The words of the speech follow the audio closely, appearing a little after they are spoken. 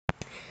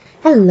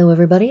Hello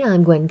everybody,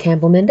 I'm Gwen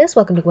Campbell-Mindes.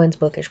 Welcome to Gwen's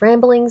Bookish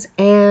Ramblings,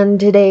 and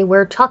today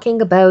we're talking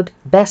about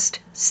Best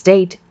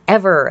State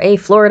Ever, A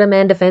Florida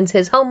Man Defends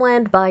His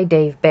Homeland by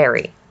Dave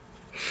Barry.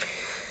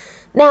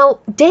 Now,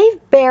 Dave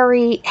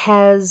Barry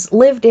has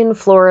lived in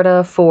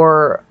Florida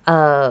for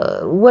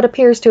what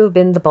appears to have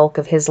been the bulk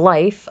of his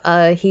life.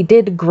 He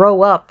did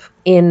grow up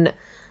in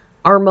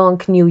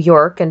Armonk, New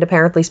York, and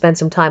apparently spent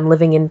some time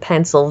living in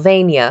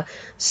Pennsylvania.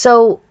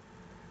 So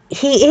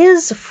he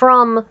is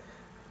from,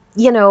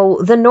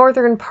 the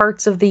northern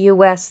parts of the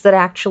U.S. that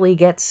actually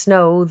get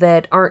snow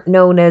that aren't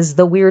known as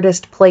the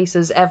weirdest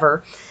places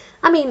ever.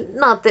 I mean,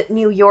 not that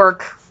New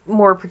York,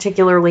 more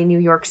particularly New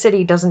York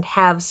City, doesn't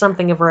have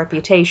something of a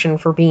reputation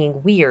for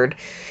being weird.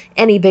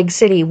 Any big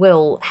city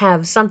will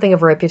have something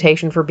of a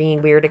reputation for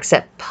being weird,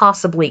 except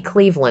possibly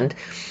Cleveland.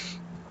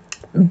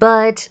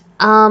 But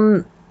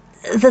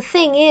the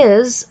thing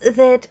is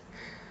that,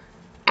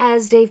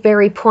 as Dave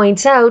Barry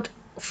points out,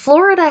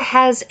 Florida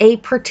has a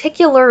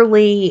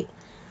particularly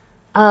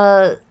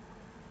a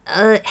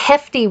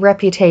hefty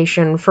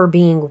reputation for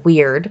being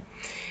weird,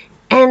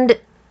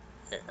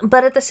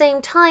 but at the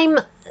same time,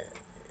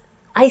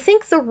 I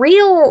think the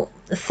real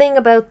thing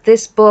about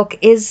this book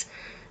is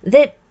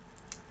that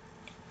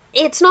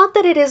it's not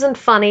that it isn't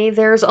funny.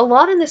 There's a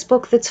lot in this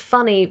book that's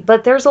funny,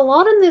 but there's a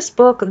lot in this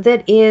book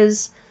that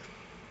is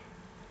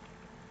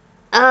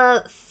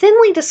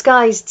thinly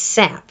disguised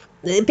sap.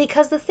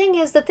 Because the thing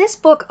is that this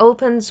book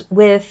opens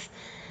with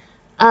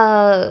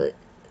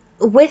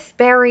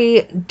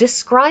Barry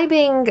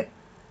describing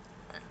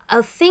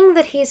a thing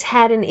that he's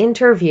had in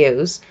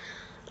interviews,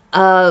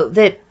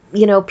 that,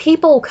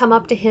 people come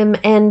up to him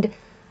and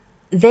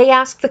they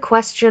ask the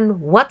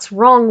question, what's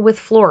wrong with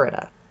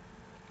Florida?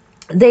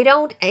 They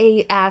don't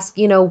ask,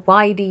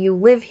 why do you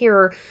live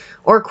here?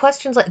 Or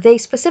questions like, they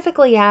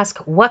specifically ask,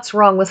 what's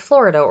wrong with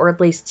Florida? Or at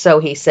least so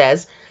he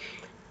says.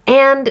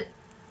 And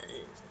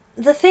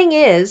the thing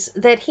is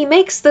that he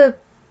makes the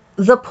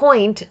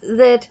point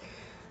that,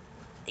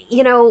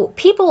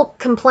 people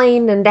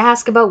complain and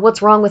ask about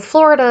what's wrong with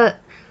Florida,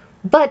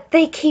 but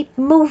they keep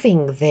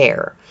moving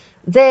there.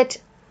 That,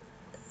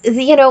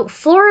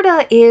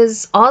 Florida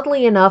is,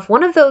 oddly enough,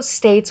 one of those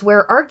states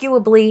where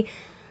arguably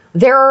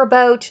there are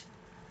about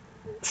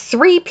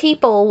 3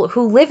 people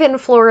who live in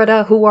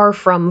Florida who are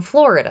from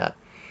Florida.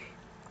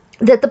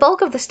 That the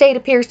bulk of the state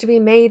appears to be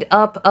made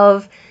up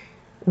of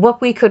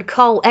what we could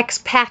call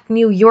expat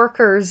New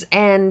Yorkers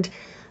and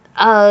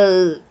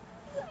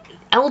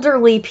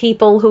elderly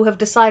people who have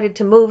decided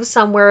to move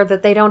somewhere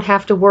that they don't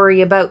have to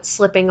worry about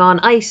slipping on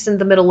ice in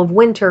the middle of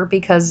winter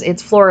because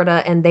it's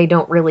Florida and they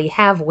don't really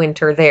have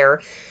winter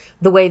there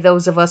the way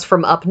those of us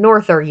from up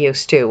north are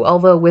used to.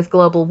 Although with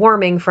global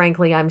warming,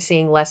 frankly, I'm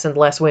seeing less and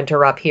less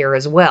winter up here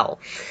as well.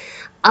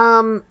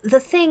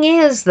 The thing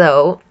is,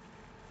 though,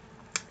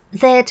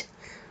 that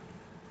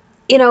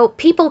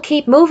people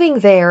keep moving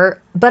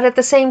there, but at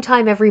the same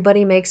time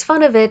everybody makes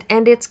fun of it,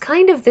 and it's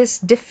kind of this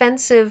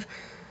defensive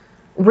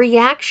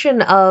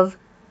reaction of,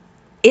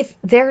 if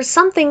there's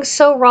something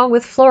so wrong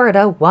with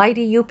Florida, why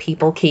do you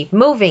people keep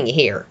moving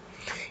here?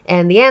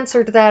 And the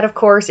answer to that, of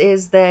course,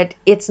 is that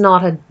it's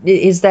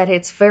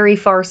very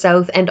far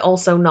south and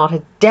also not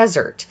a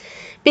desert,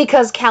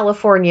 because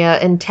California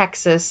and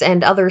Texas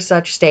and other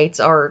such states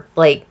are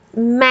like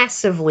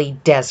massively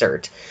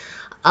desert.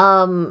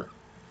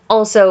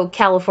 Also,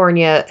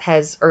 California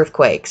has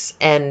earthquakes,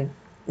 and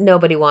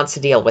nobody wants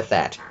to deal with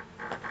that.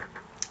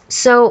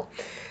 So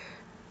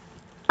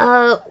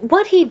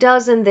what he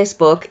does in this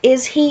book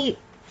is he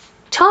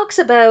talks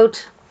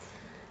about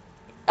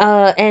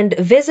and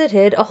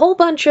visited a whole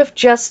bunch of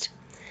just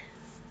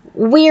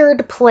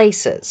weird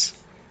places.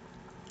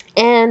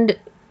 And,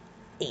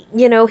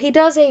 he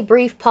does a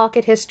brief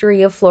pocket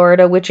history of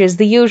Florida, which is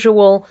the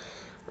usual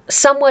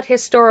somewhat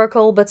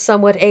historical but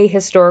somewhat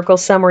ahistorical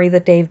summary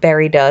that Dave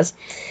Barry does.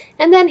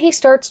 And then he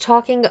starts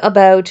talking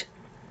about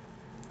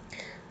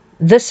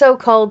the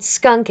so-called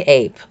skunk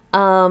ape,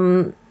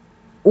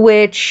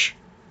 which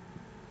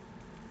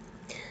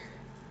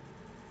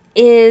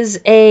is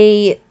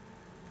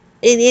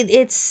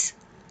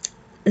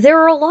there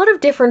are a lot of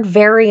different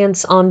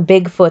variants on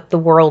Bigfoot the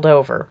world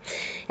over.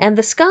 And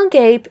the skunk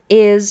ape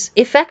is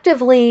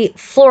effectively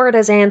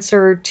Florida's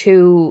answer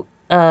to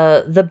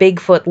the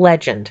Bigfoot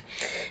legend.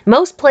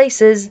 Most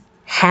places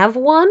have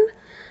one.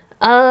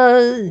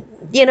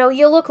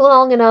 You look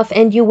long enough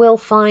and you will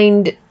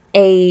find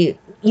a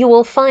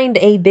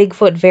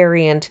Bigfoot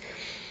variant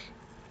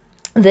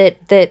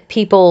that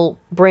people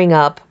bring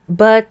up.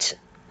 But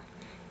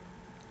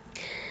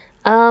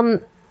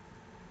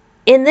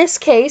in this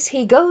case,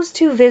 he goes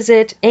to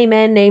visit a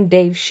man named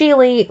Dave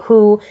Shealy,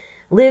 who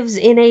lives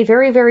in a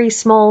very, very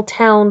small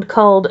town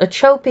called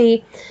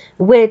Ochope,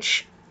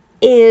 which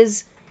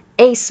is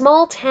a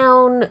small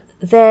town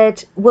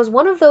that was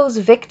one of those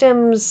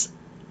victims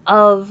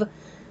of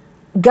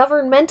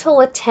governmental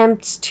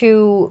attempts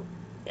to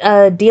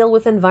deal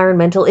with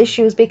environmental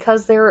issues,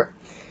 because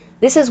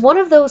this is one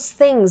of those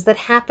things that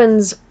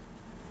happens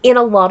in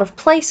a lot of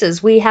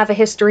places. We have a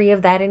history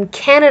of that in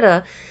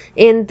Canada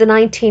in the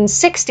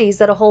 1960s,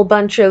 that a whole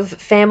bunch of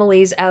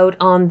families out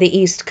on the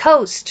east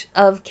coast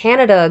of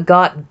Canada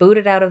got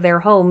booted out of their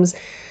homes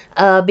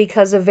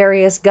because of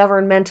various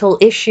governmental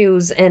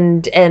issues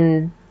and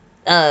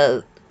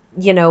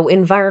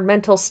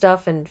environmental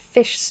stuff and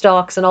fish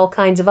stocks and all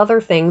kinds of other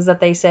things,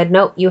 that they said,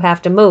 no, you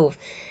have to move.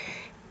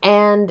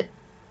 And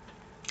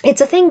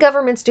it's a thing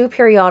governments do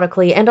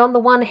periodically, and on the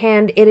one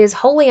hand, it is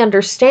wholly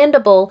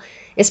understandable,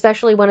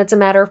 especially when it's a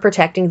matter of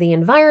protecting the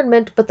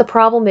environment, but the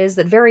problem is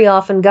that very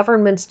often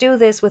governments do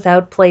this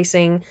without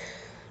putting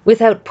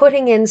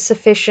in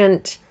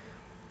sufficient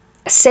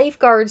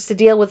safeguards to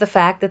deal with the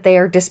fact that they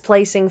are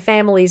displacing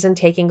families and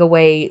taking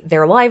away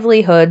their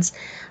livelihoods.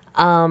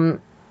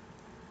 And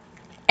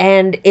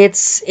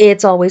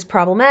it's always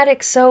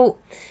problematic. So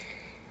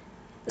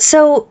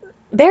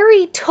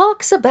Barry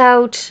talks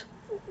about,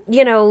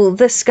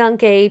 the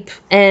skunk ape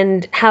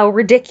and how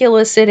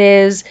ridiculous it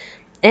is,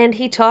 and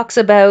he talks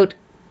about,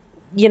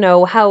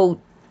 how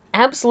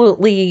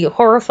absolutely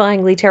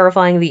horrifyingly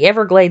terrifying the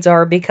Everglades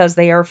are because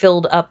they are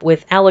filled up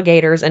with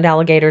alligators, and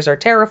alligators are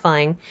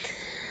terrifying.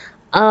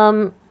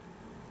 And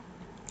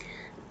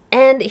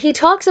he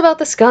talks about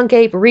the skunk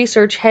ape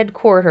research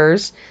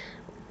headquarters,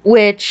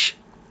 which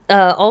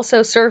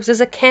also serves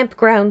as a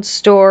campground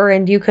store,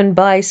 and you can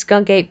buy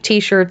skunk ape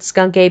t-shirts,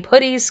 skunk ape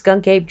hoodies,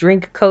 skunk ape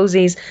drink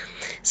cozies,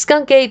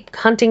 skunk ape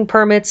hunting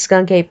permits,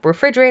 skunk ape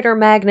refrigerator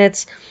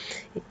magnets.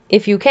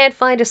 If you can't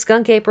find a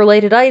skunk ape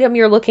related item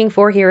you're looking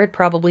for here, it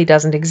probably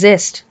doesn't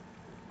exist.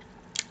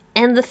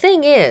 And the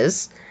thing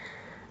is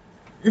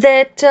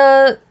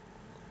that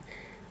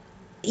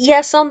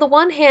yes, on the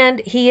one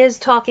hand, he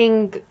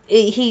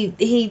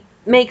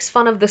makes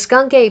fun of the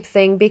skunk ape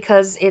thing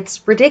because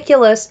it's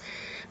ridiculous,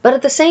 but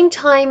at the same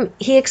time,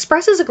 he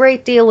expresses a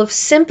great deal of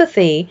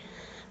sympathy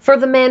for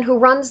the man who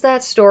runs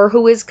that store,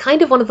 who is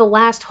kind of one of the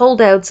last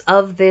holdouts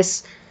of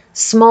this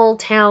small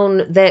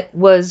town that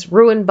was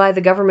ruined by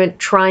the government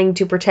trying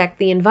to protect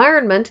the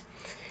environment.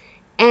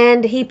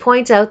 And he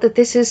points out that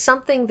this is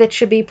something that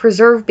should be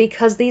preserved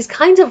because these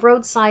kinds of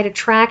roadside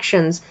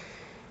attractions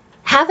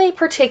have a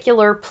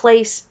particular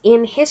place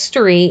in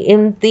history,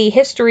 in the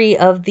history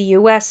of the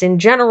U.S. in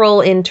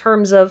general, in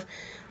terms of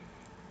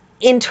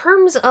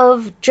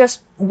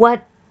just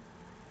what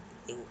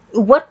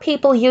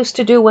people used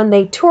to do when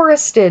they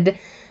touristed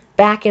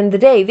back in the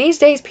day. These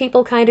days,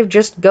 people kind of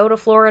just go to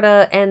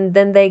Florida and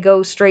then they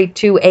go straight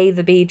to A,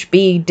 the beach,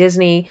 B,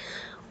 Disney,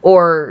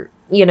 or,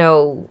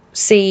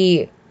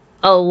 see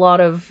a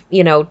lot of,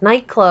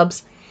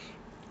 nightclubs.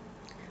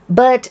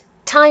 But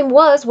time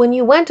was when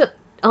you went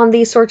on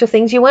these sorts of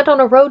things, you went on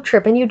a road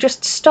trip and you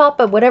just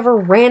stop at whatever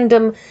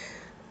random,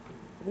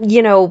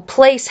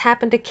 place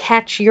happened to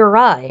catch your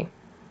eye.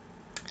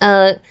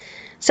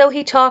 So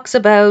he talks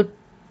about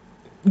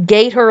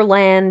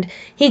Gatorland.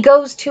 He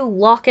goes to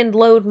Lock and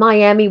Load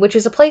Miami, which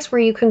is a place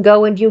where you can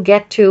go and you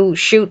get to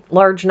shoot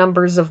large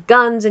numbers of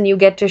guns and you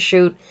get to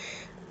shoot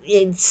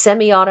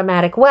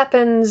semi-automatic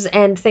weapons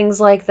and things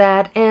like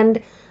that.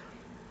 And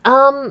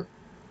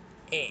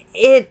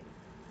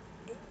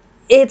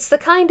it's the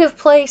kind of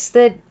place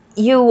that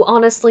you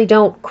honestly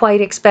don't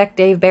quite expect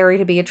Dave Barry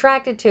to be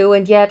attracted to,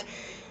 and yet,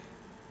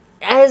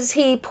 as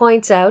he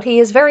points out, he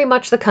is very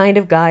much the kind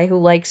of guy who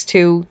likes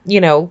to,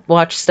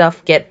 watch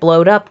stuff get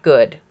blowed up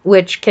good,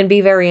 which can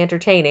be very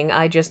entertaining.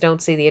 I just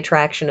don't see the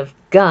attraction of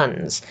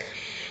guns.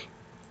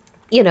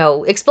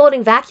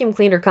 Exploding vacuum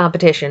cleaner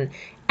competition,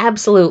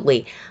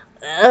 absolutely.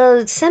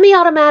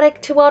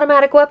 Semi-automatic to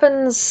automatic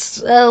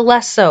weapons,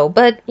 less so,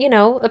 but,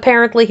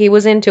 apparently he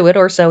was into it,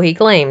 or so he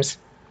claims.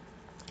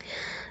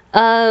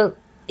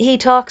 He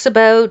talks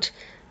about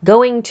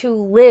going to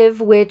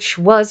Live, which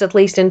was, at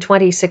least in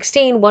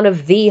 2016, one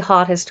of the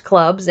hottest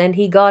clubs, and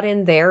he got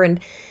in there, and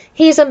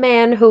he's a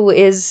man who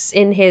is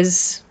in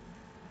his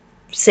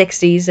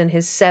 60s and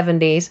his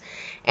 70s,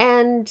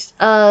 and,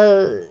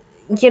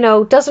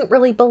 doesn't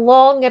really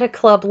belong at a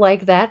club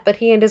like that, but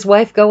he and his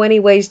wife go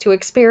anyways to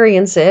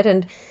experience it,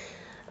 and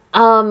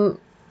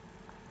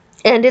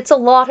it's a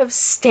lot of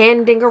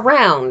standing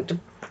around,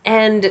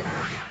 and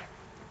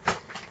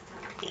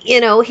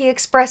he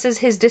expresses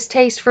his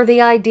distaste for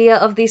the idea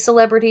of the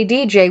celebrity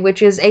DJ,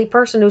 which is a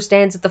person who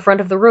stands at the front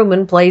of the room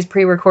and plays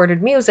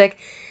pre-recorded music,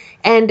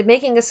 and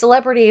making a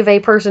celebrity of a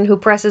person who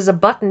presses a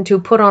button to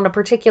put on a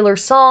particular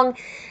song.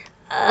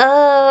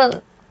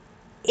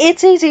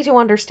 It's easy to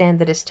understand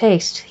the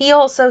distaste. He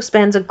also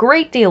spends a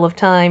great deal of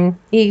time,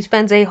 he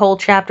spends a whole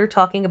chapter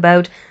talking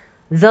about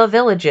the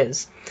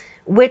villages,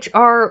 which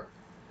are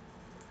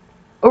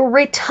a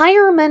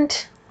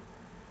retirement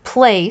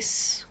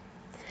place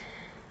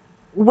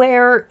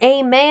where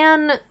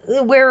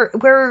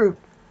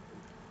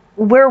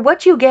where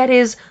what you get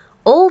is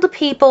old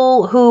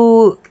people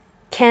who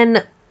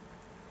can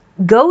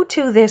go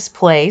to this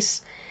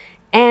place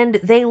and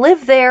they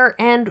live there,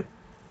 and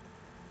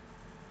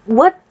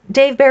what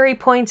Dave Barry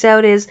points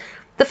out is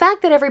the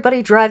fact that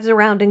everybody drives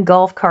around in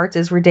golf carts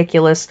is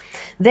ridiculous.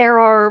 There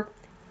are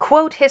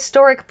quote,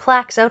 historic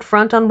plaques out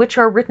front on which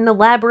are written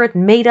elaborate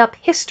made-up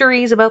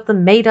histories about the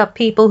made-up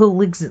people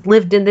who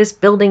lived in this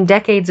building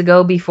decades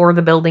ago before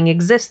the building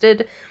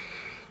existed.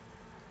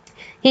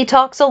 He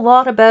talks a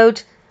lot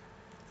about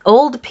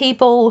old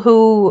people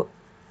who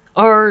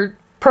are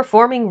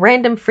performing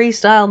random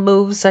freestyle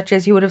moves such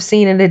as you would have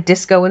seen in a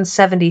disco in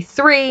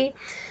 73,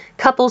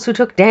 couples who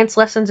took dance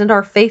lessons and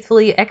are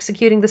faithfully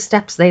executing the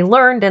steps they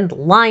learned, and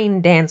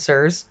line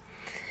dancers.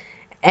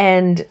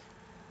 And,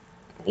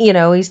 you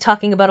know, he's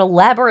talking about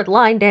elaborate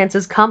line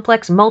dances,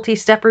 complex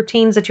multi-step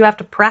routines that you have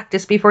to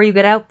practice before you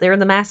get out there in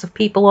the mass of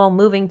people all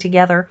moving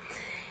together.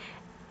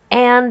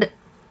 And,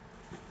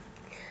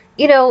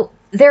 you know,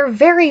 they're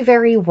very,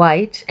 very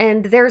white,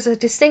 and there's a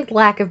distinct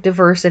lack of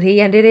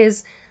diversity, and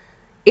it's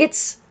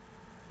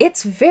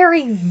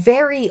very,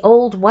 very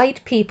old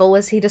white people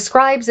as he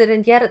describes it,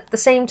 and yet at the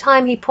same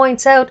time he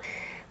points out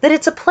that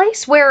it's a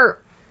place where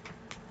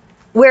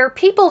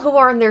people who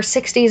are in their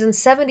 60s and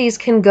 70s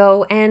can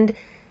go, and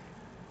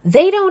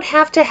they don't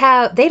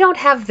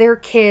have their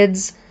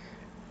kids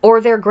or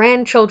their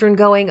grandchildren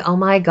going, "Oh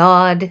my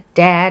God,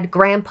 Dad,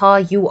 Grandpa,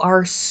 you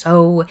are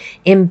so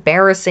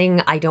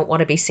embarrassing. I don't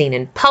want to be seen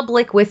in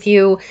public with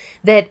you."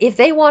 That if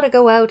they want to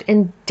go out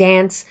and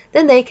dance,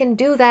 then they can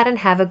do that and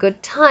have a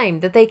good time.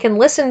 That they can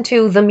listen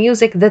to the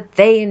music that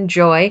they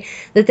enjoy.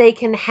 That they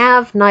can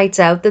have nights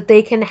out. That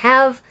they can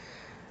have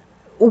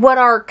what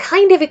are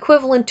kind of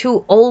equivalent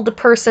to old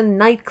person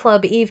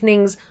nightclub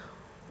evenings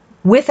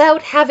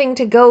without having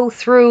to go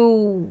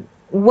through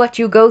what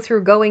you go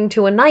through going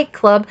to a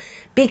nightclub,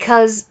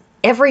 because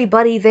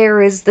everybody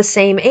there is the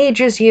same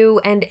age as you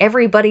and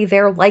everybody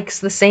there likes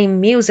the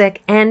same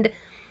music. And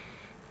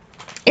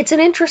it's an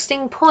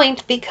interesting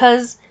point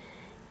because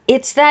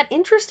it's that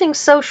interesting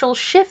social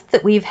shift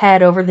that we've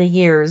had over the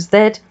years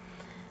that,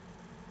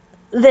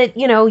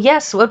 you know,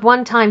 yes, at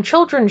one time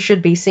children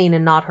should be seen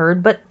and not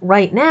heard, but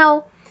right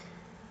now,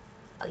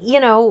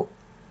 you know,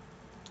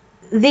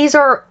 these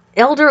are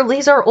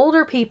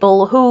older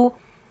people who,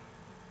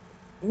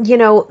 you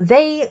know,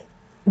 they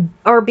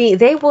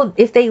will,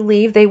 if they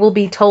leave, they will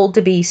be told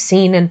to be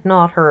seen and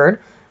not heard.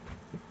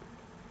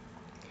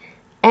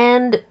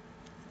 And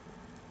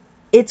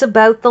it's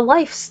about the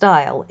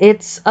lifestyle.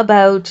 It's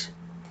about,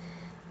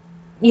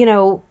 you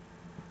know,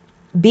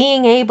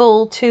 being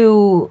able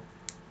to,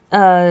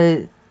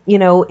 you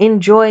know,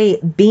 enjoy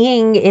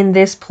being in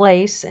this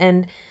place.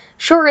 And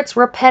sure, it's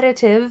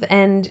repetitive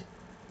and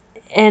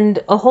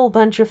a whole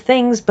bunch of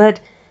things,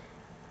 but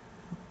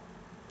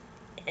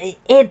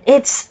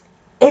it's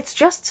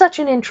just such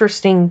an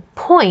interesting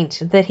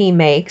point that he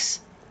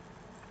makes.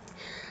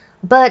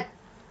 But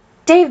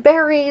Dave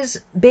Barry's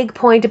big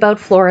point about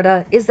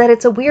Florida is that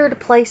it's a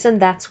weird place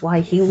and that's why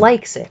he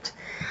likes it.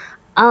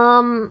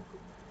 And,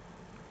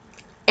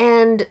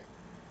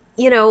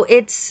 you know,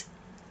 it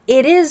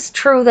is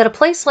true that a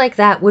place like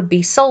that would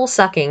be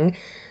soul-sucking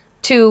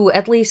to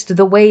at least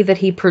the way that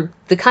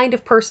the kind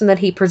of person that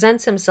he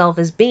presents himself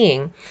as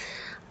being.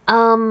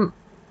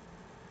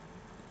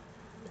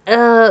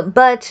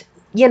 But,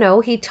 you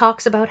know, he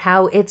talks about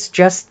how it's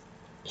just,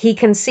 he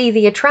can see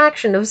the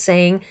attraction of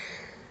saying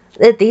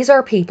that these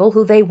are people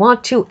who they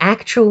want to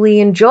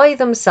actually enjoy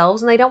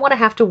themselves and they don't want to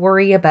have to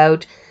worry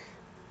about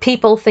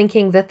people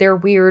thinking that they're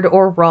weird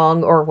or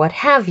wrong or what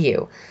have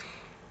you.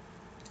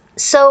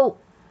 So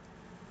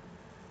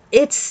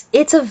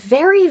it's a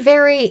very,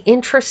 very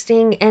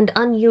interesting and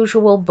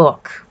unusual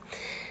book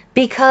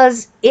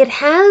because it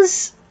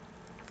has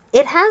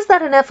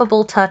that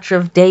ineffable touch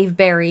of Dave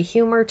Barry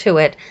humor to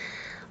it,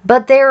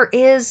 but there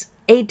is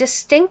a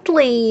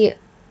distinctly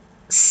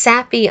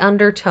sappy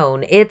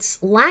undertone.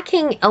 It's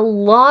lacking a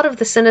lot of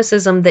the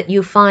cynicism that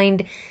you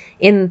find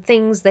in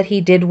things that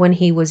he did when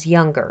he was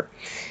younger.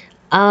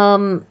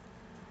 And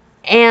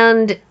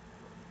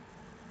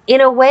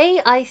in a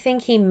way, I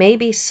think he may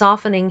be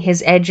softening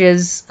his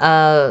edges.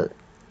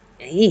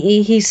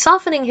 He's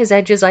softening his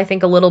edges, I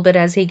think, a little bit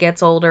as he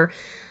gets older.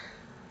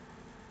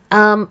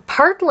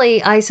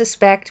 Partly, I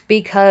suspect,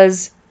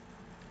 because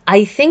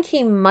I think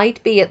he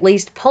might be at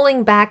least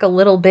pulling back a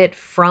little bit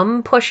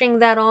from pushing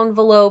that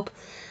envelope.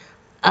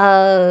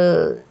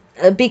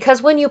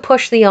 Because when you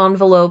push the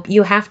envelope,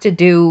 you have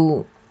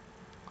to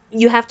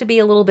be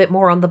a little bit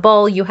more on the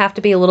ball. You have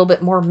to be a little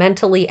bit more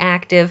mentally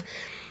active.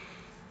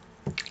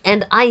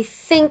 And I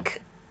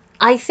think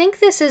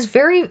this is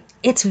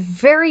it's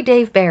very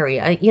Dave Barry.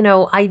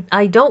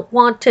 I don't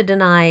want to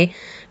deny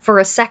for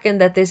a second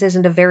that this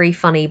isn't a very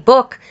funny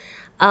book.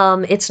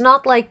 It's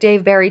not like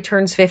Dave Barry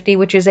Turns 50,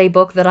 which is a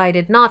book that I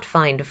did not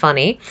find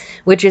funny,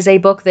 which is a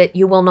book that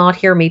you will not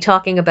hear me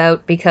talking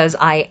about because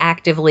I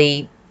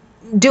actively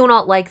do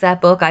not like that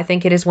book. I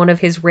think it is one of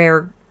his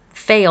rare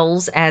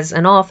fails as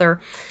an author.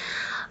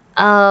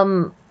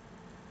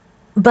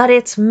 But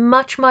it's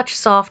much, much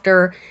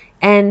softer.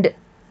 And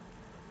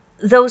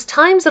those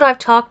times that I've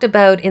talked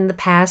about in the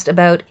past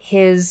about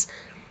his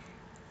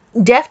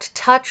deft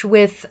touch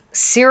with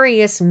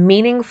serious,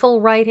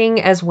 meaningful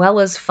writing as well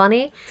as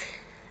funny,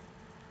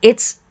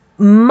 it's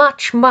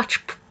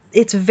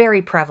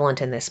very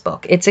prevalent in this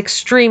book. It's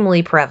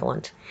extremely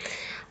prevalent.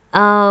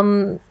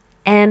 And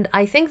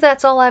I think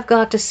that's all I've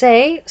got to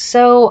say,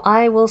 so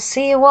I will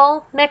see you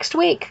all next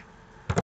week.